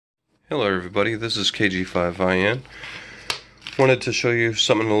Hello everybody, this is KG5IN. Wanted to show you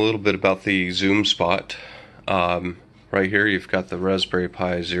something a little bit about the ZUMspot. Right here you've got the Raspberry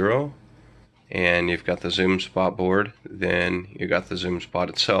Pi Zero, and you've got the ZUMspot board, then you got the ZUMspot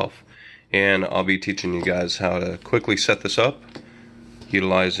itself. And I'll be teaching you guys how to quickly set this up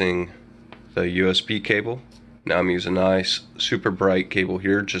utilizing the USB cable. Now I'm using a nice super bright cable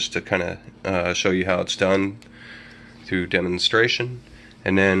here just to kind of show you how it's done through demonstration.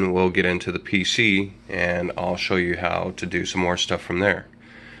 And then we'll get into the PC and I'll show you how to do some more stuff from there.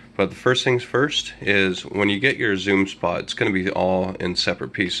 But the first things first is when you get your ZUMspot, it's going to be all in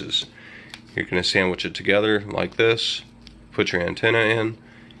separate pieces. You're going to sandwich it together like this, put your antenna in,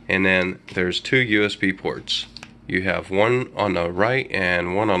 and then there's two USB ports. You have one on the right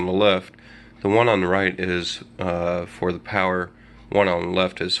and one on the left. The one on the right is for the power, one on the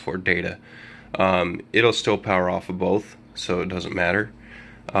left is for data. It'll still power off of both, so it doesn't matter.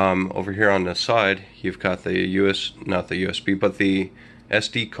 Over here on the side, you've got the not the USB, but the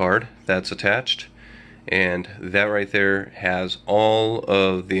SD card that's attached, and that right there has all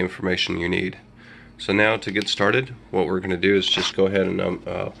of the information you need. So now to get started, what we're going to do is just go ahead and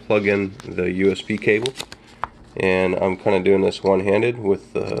plug in the USB cable, and I'm kind of doing this one-handed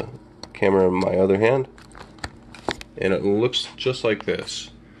with the camera in my other hand, and it looks just like this.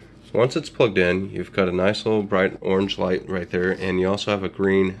 Once it's plugged in, you've got a nice little bright orange light right there, and you also have a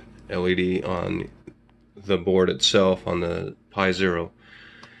green LED on the board itself on the Pi Zero.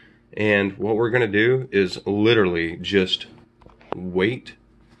 And what we're going to do is literally just wait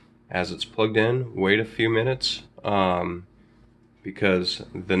as it's plugged in, wait a few minutes, because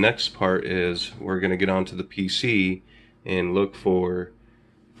the next part is we're going to get onto the PC and look for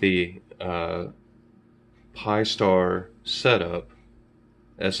the Pi setup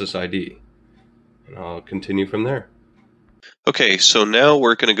SSID, and I'll continue from there. Okay, so now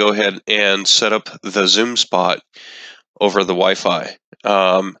we're going to go ahead and set up the ZUMspot over the Wi-Fi.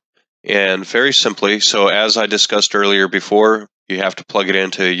 And very simply, so as I discussed earlier before, you have to plug it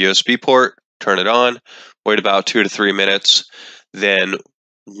into a USB port, turn it on, wait about 2 to 3 minutes. Then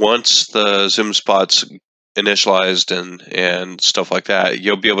once the ZUMspot's initialized and stuff like that,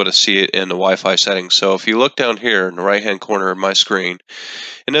 you'll be able to see it in the Wi-Fi settings. So if you look down here in the right hand corner of my screen,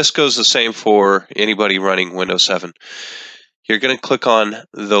 and this goes the same for anybody running Windows 7, you're going to click on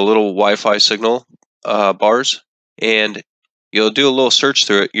the little Wi-Fi signal bars, and you'll do a little search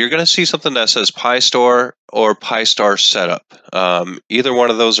through it. You're going to see something that says Pi Store or Pi Setup. Either one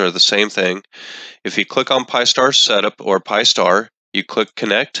of those are the same thing. If you click on Pi Setup or Pi, you click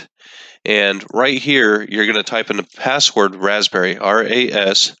Connect, and right here you're going to type in the password Raspberry,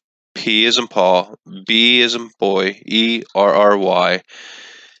 R-A-S, P as in Paul, B as in boy, E-R-R-Y,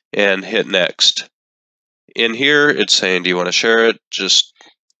 and hit Next. In here it's saying, do you want to share it? Just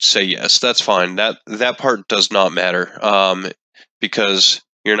say yes. That's fine. That part does not matter, because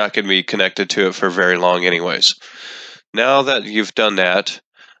you're not going to be connected to it for very long anyways. Now that you've done that,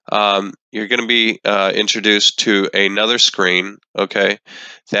 you're going to be introduced to another screen, okay,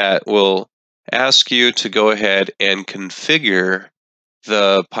 that will ask you to go ahead and configure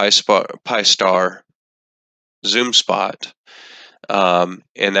the Pi ZUMspot,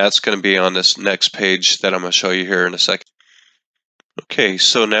 and that's going to be on this next page that I'm going to show you here in a second. Okay,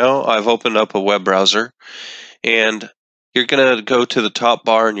 so now I've opened up a web browser, and you're going to go to the top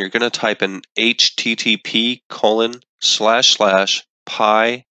bar and you're going to type in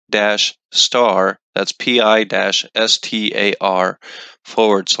http://pi-star, that's pi-star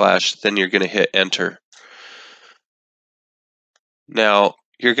 / then you're going to hit enter. Now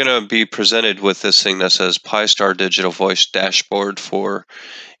you're going to be presented with this thing that says Pi Star Digital Voice Dashboard for,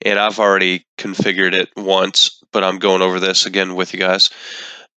 and I've already configured it once, but I'm going over this again with you guys.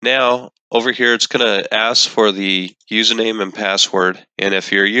 Now over here it's going to ask for the username and password, and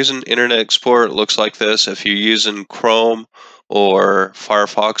if you're using Internet Explorer it looks like this. If you're using Chrome or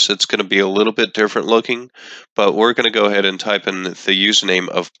Firefox it's going to be a little bit different looking, but we're going to go ahead and type in the username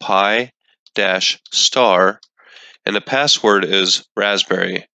of Pi-star, and the password is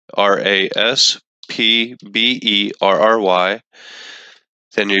Raspberry, R-A-S-P-B-E-R-R-Y.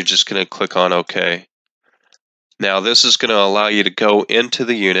 Then you're just going to click on OK. Now this is going to allow you to go into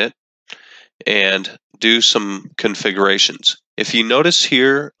the unit and do some configurations. If you notice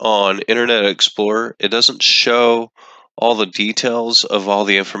here on Internet Explorer, it doesn't show all the details of all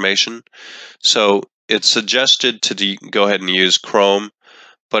the information. So it's suggested to go ahead and use Chrome,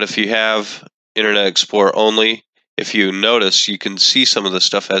 but if you have Internet Explorer only, if you notice, you can see some of the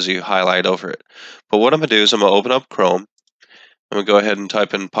stuff as you highlight over it. But what I'm going to do is I'm going to open up Chrome. I'm going to go ahead and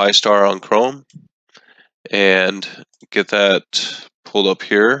type in Pi Star on Chrome and get that pulled up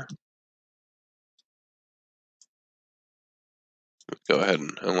here. Go ahead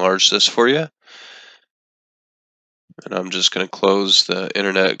and enlarge this for you. And I'm just going to close the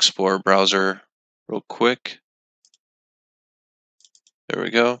Internet Explorer browser real quick. There we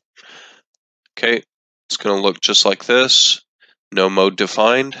go. Okay, it's going to look just like this. No mode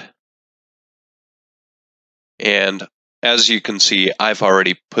defined. And as you can see, I've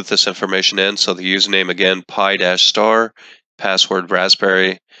already put this information in. So the username again, pi-star, password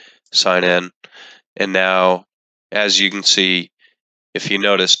raspberry, sign in. And now, as you can see, if you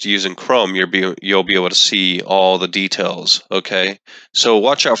noticed using Chrome, you'll be able to see all the details, okay? So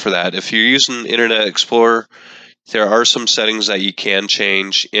watch out for that. If you're using Internet Explorer, there are some settings that you can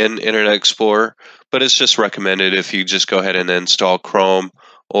change in Internet Explorer, but it's just recommended if you just go ahead and install Chrome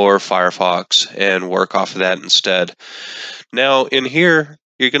or Firefox and work off of that instead. Now in here,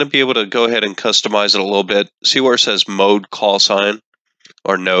 you're going to be able to go ahead and customize it a little bit. See where it says mode call sign,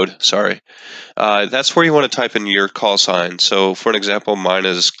 or node, sorry. That's where you want to type in your call sign. So for an example, mine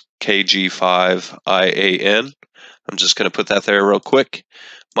is KG5IAN. I'm just going to put that there real quick.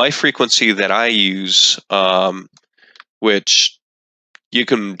 My frequency that I use, which you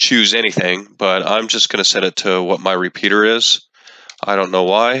can choose anything, but I'm just going to set it to what my repeater is. I don't know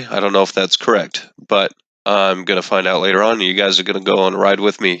why. I don't know if that's correct, but I'm going to find out later on. You guys are going to go on a ride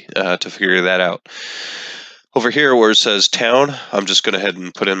with me to figure that out. Over here where it says town, I'm just going to head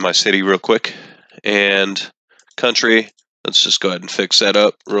and put in my city real quick. And country, let's just go ahead and fix that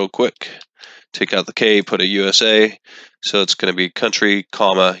up real quick. Take out the K, put a USA. So it's going to be country,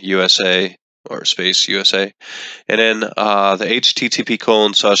 comma, USA, or space USA. And then the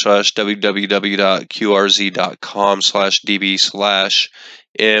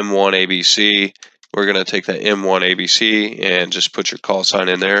http://www.qrz.com/db/m1abc. We're going to take that M1ABC and just put your call sign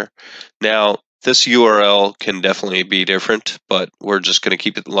in there. Now, this URL can definitely be different, but we're just going to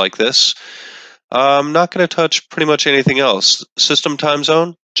keep it like this. I'm not going to touch pretty much anything else. System time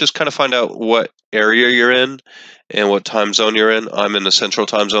zone, just kind of find out what area you're in and what time zone you're in. I'm in the central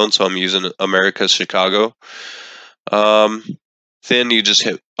time zone, so I'm using America, Chicago. Then you just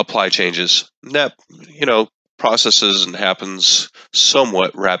hit apply changes. That, processes and happens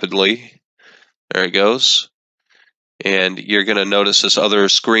somewhat rapidly. There it goes. And you're going to notice this other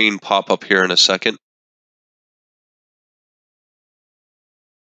screen pop up here in a second.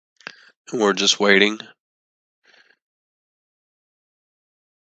 We're just waiting.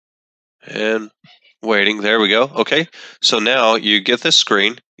 And waiting. There we go. Okay. So now you get this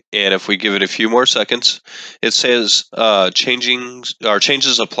screen, and if we give it a few more seconds, it says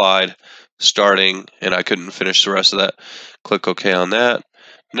changes applied starting, and I couldn't finish the rest of that. Click OK on that.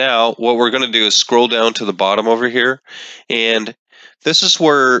 Now, what we're going to do is scroll down to the bottom over here, and this is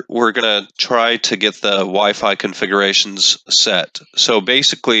where we're going to try to get the Wi-Fi configurations set. So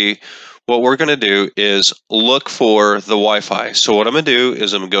basically, what we're going to do is look for the Wi-Fi. So what I'm going to do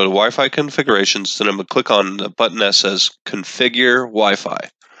is I'm going to go to Wi-Fi configurations, then I'm going to click on the button that says configure Wi-Fi.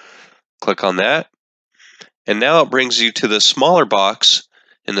 Click on that, and now it brings you to the smaller box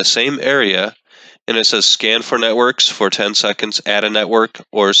in the same area, and it says scan for networks for 10 seconds, add a network,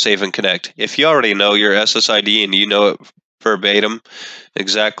 or save and connect. If you already know your SSID and you know it verbatim,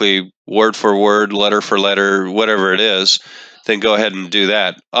 exactly word for word, letter for letter, whatever it is, then go ahead and do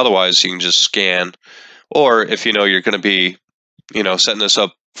that. Otherwise, you can just scan. Or if you know you're going to be, setting this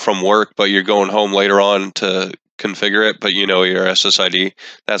up from work, but you're going home later on to configure it, but you know your SSID,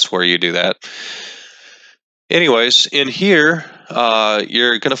 that's where you do that. Anyways, in here,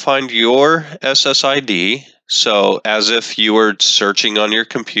 you're going to find your SSID. So as if you were searching on your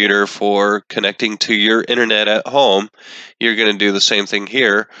computer for connecting to your internet at home, you're going to do the same thing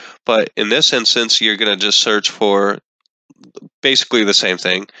here. But in this instance, you're going to just search for basically the same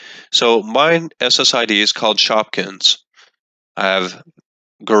thing. So my SSID is called Shopkins. I have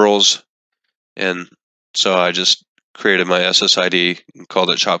girls, and so I just created my SSID and called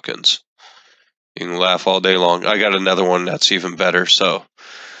it Shopkins. You can laugh all day long. I got another one that's even better, so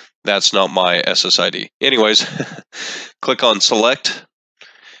that's not my SSID. Anyways, click on select,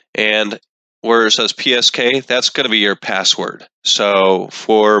 and where it says PSK, that's going to be your password. So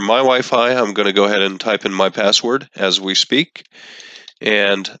for my Wi-Fi, I'm going to go ahead and type in my password as we speak,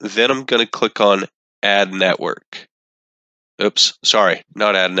 and then I'm going to click on add network. Oops, sorry,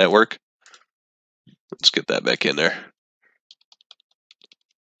 not add network. Let's get that back in there.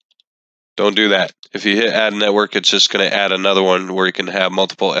 Don't do that. If you hit add network, it's just going to add another one where you can have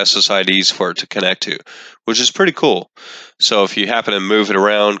multiple SSIDs for it to connect to, which is pretty cool. So if you happen to move it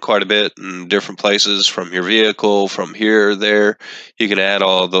around quite a bit in different places from your vehicle, from here or there, you can add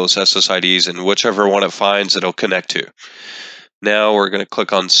all of those SSIDs, and whichever one it finds, it'll connect to. Now we're going to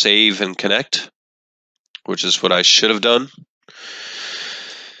click on save and connect, which is what I should have done.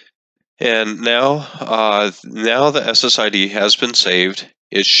 And now the SSID has been saved.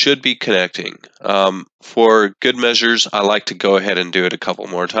 It should be connecting. For good measures, I like to go ahead and do it a couple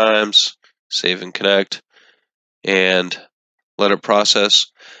more times, save and connect, and let it process.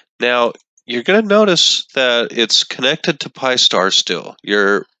 Now, you're going to notice that it's connected to Pi-Star still.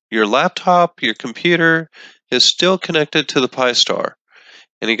 Your laptop, your computer is still connected to the Pi-Star.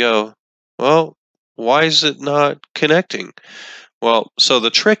 And you go, well, why is it not connecting? Well, so the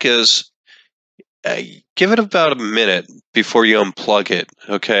trick is, give it about a minute before you unplug it,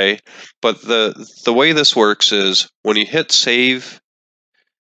 okay? But the way this works is when you hit save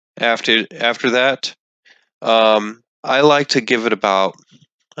after that, I like to give it about,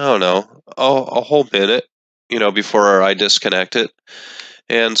 I don't know, a whole minute, before I disconnect it.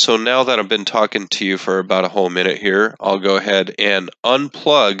 And so now that I've been talking to you for about a whole minute here, I'll go ahead and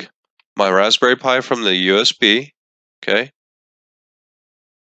unplug my Raspberry Pi from the USB, okay?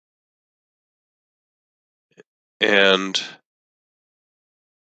 And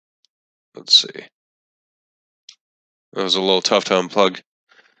let's see. It was a little tough to unplug.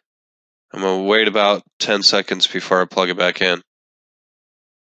 I'm going to wait about 10 seconds before I plug it back in.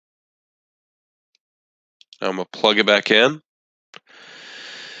 I'm going to plug it back in.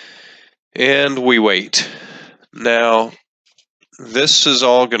 And we wait. Now, this is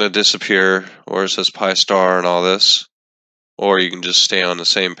all going to disappear, or it says Pi-Star and all this, or you can just stay on the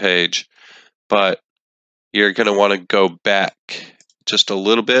same page. But you're going to want to go back just a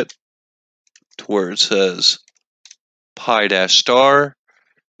little bit to where it says Pi-Star,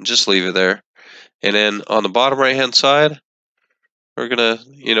 and just leave it there. And then on the bottom right-hand side, we're going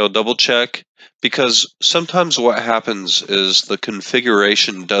to, double check, because sometimes what happens is the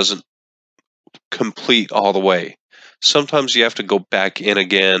configuration doesn't complete all the way. Sometimes you have to go back in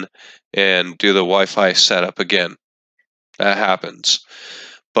again and do the Wi-Fi setup again. That happens.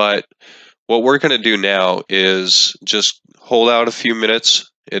 But what we're going to do now is just hold out a few minutes.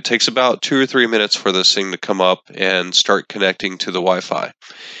 It takes about 2 or 3 minutes for this thing to come up and start connecting to the Wi-Fi.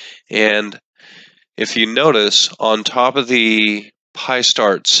 And if you notice, on top of the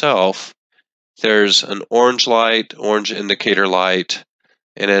Pi-Star itself, there's an orange indicator light,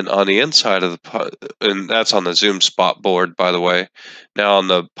 and then on the inside of and that's on the ZUMspot board, by the way. Now on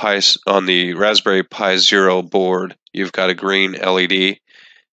the Raspberry Pi Zero board, you've got a green LED,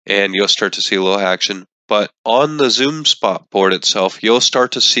 and you'll start to see a little action. But on the ZUMspot board itself, you'll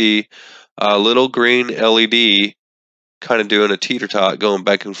start to see a little green LED kind of doing a teeter-tot, going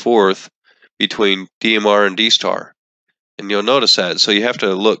back and forth between DMR and D-Star. And you'll notice that, so you have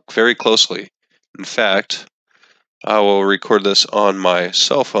to look very closely. In fact, I will record this on my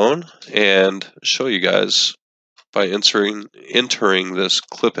cell phone and show you guys by entering this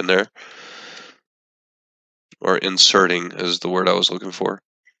clip in there, or inserting is the word I was looking for.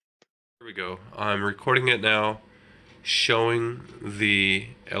 Here we go. I'm recording it now, showing the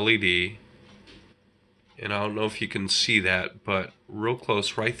LED, and I don't know if you can see that, but real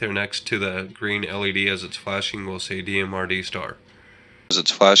close, right there next to the green LED as it's flashing, will say DMR D-Star. As it's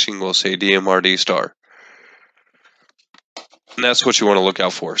flashing, will say DMR D-Star. And that's what you want to look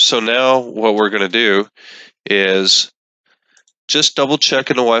out for. So now what we're going to do is just double check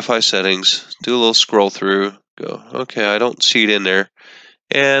in the Wi-Fi settings, do a little scroll through, go, okay, I don't see it in there,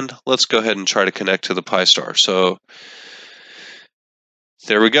 and let's go ahead and try to connect to the Pi-Star. So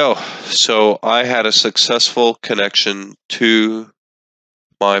there we go. So I had a successful connection to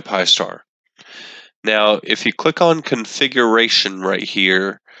my Pi-Star. Now, if you click on configuration right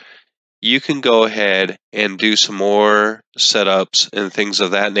here, you can go ahead and do some more setups and things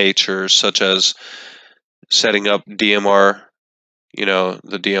of that nature, such as setting up DMR, the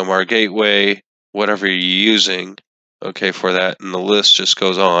DMR gateway, whatever you're using, okay, for that, and the list just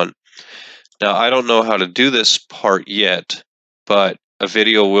goes on. Now, I don't know how to do this part yet, but a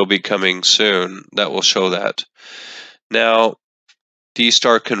video will be coming soon that will show that. Now,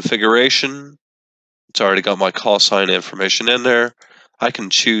 D-Star configuration, it's already got my call sign information in there. I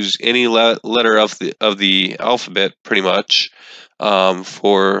can choose any letter of the alphabet pretty much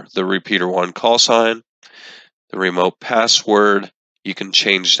for the repeater 1 call sign. The remote password, you can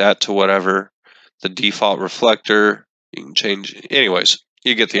change that to whatever. The default reflector, you can change. Anyways,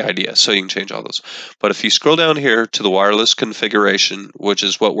 you get the idea. So you can change all those. But if you scroll down here to the wireless configuration, which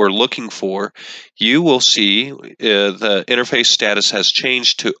is what we're looking for, you will see the interface status has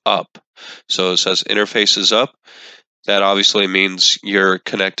changed to up. So it says interface is up. That obviously means you're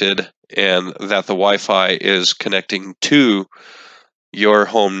connected and that the Wi-Fi is connecting to your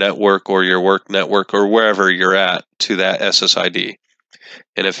home network or your work network or wherever you're at to that SSID.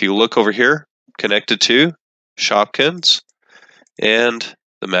 And if you look over here, connected to Shopkins, and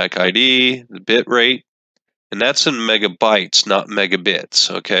the MAC ID, the bit rate, and that's in megabytes, not megabits,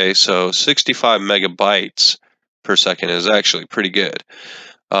 okay? So 65 megabytes per second is actually pretty good.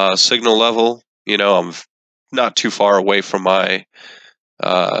 Signal level, you know, I'm not too far away from my,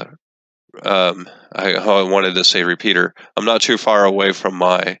 I wanted to say repeater. I'm not too far away from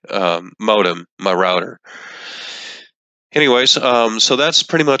my modem, my router. Anyways, so that's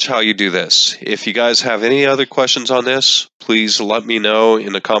pretty much how you do this. If you guys have any other questions on this, please let me know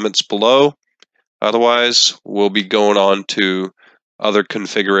in the comments below. Otherwise, we'll be going on to other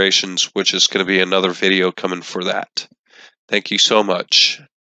configurations, which is going to be another video coming for that. Thank you so much.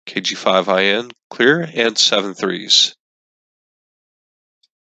 KG5IN, clear, and 7 3s.